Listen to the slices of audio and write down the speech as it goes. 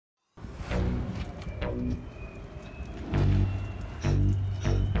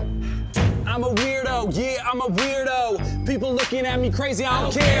I'm a weirdo, yeah, I'm a weirdo. People looking at me crazy, I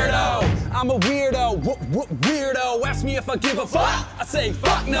don't care though. I'm a weirdo, weirdo. Ask me if I give a fuck, I say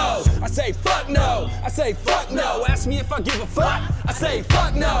fuck no. I say fuck no, I say fuck no. Ask me if I give a fuck, I say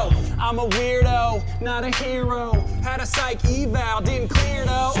fuck no. I'm a weirdo, not a hero. Had a psych eval, didn't clear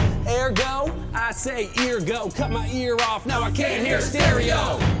though. Ergo, I say eargo. Cut my ear off, now I can't hear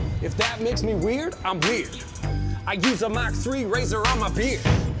stereo. If that makes me weird, I'm weird. I use a Mach 3 razor on my beard.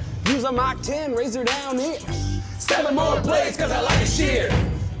 Use a Mach 10 razor down here. 7 more blades cause I like it sheared.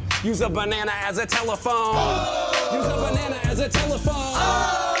 Use a banana as a telephone. Use a banana as a telephone.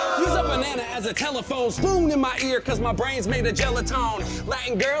 Use a banana as a telephone. Spoon in my ear cause my brain's made of gelatin.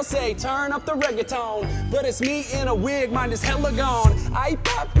 Latin girls say turn up the reggaeton. But it's me in a wig, mine is hella gone. Ay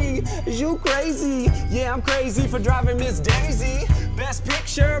papi, is you crazy? Yeah, I'm crazy for driving Miss Daisy. Best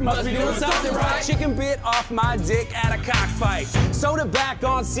picture, must be doing something right. Chicken bit off my dick at a cockfight. Soda back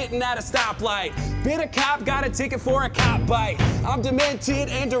on sitting at a stoplight. Bit a cop, got a ticket for a cop bite. I'm demented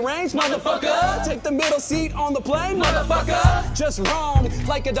and deranged, motherfucker. Take the middle seat on the plane, motherfucker. Just wrong,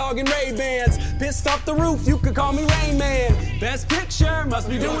 like a dog in Ray-Bans. Pissed off the roof, you could call me Rain Man. Best picture, must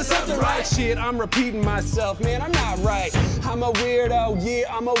be doing something right. Shit, I'm repeating myself, man, I'm not right. I'm a weirdo,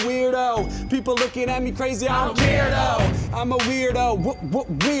 yeah, I'm a weirdo. People looking at me crazy, I don't care though. I'm a weirdo,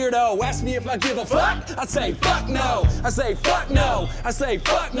 weirdo. Ask me if I give a fuck, I say fuck no. I say fuck no, I say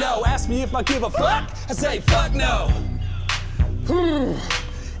fuck no. Ask me if I give a fuck, I say fuck no.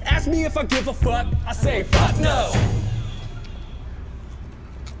 Ask me if I give a fuck, I say fuck no.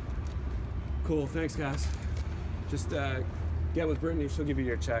 Cool, thanks guys. Just get with Brittany, she'll give you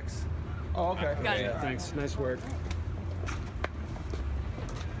your checks. Oh, okay. Got it. Yeah, thanks, nice work.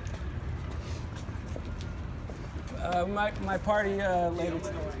 My party later,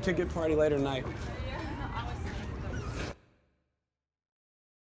 ticket party later tonight.